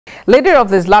Leader of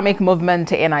the Islamic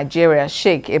movement in Nigeria,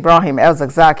 Sheikh Ibraim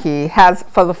El-Zakzaky, has,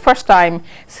 for the first time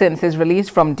since his release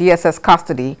from DSS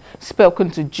custody, spoken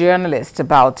to journalists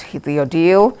about the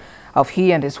ordeal of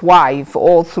he and his wife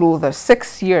all through the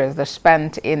 6 years they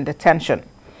spent in detention.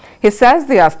 He says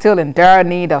they are still in dire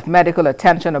need of medical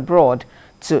attention abroad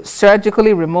to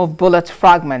surgically remove bullet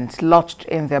fragments lodged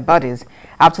in their bodies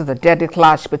after the deadly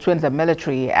clash between the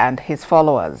military and his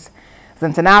followers. The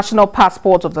international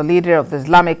passport of the leader of the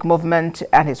Islamic movement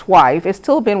and his wife is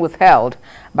still being withheld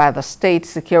by the state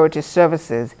security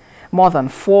services more than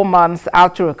 4 months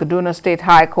after a Kaduna State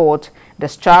High Court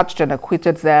discharged and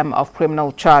acquitted them of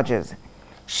criminal charges.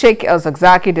 Sheikh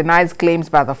El-Zakzaky denies claims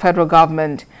by the federal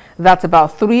government that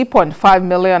about 3.5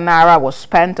 million naira was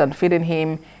spent on feeding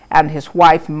him and his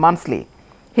wife monthly.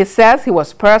 He says he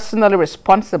was personally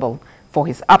responsible for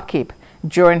his upkeep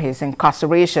during his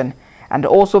incarceration and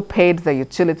also paid the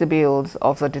utility bills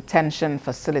of the detention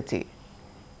facility.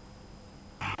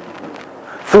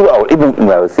 Throughout, even when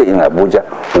I was in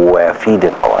Abuja, we were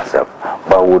feeding ourselves,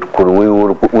 but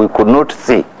we could not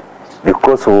see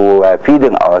because we were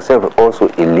feeding ourselves also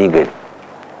illegally.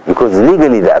 Because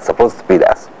legally they are supposed to feed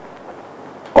us,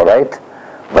 all right?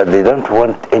 But they don't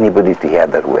want anybody to hear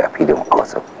that we are feeding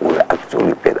ourselves. We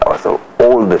actually fed ourselves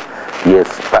all the years,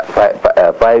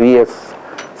 5 years,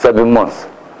 7 months.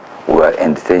 We were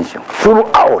in detention.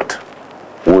 Throughout,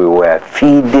 we were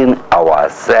feeding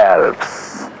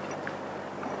ourselves.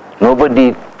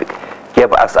 Nobody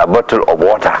gave us a bottle of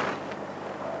water.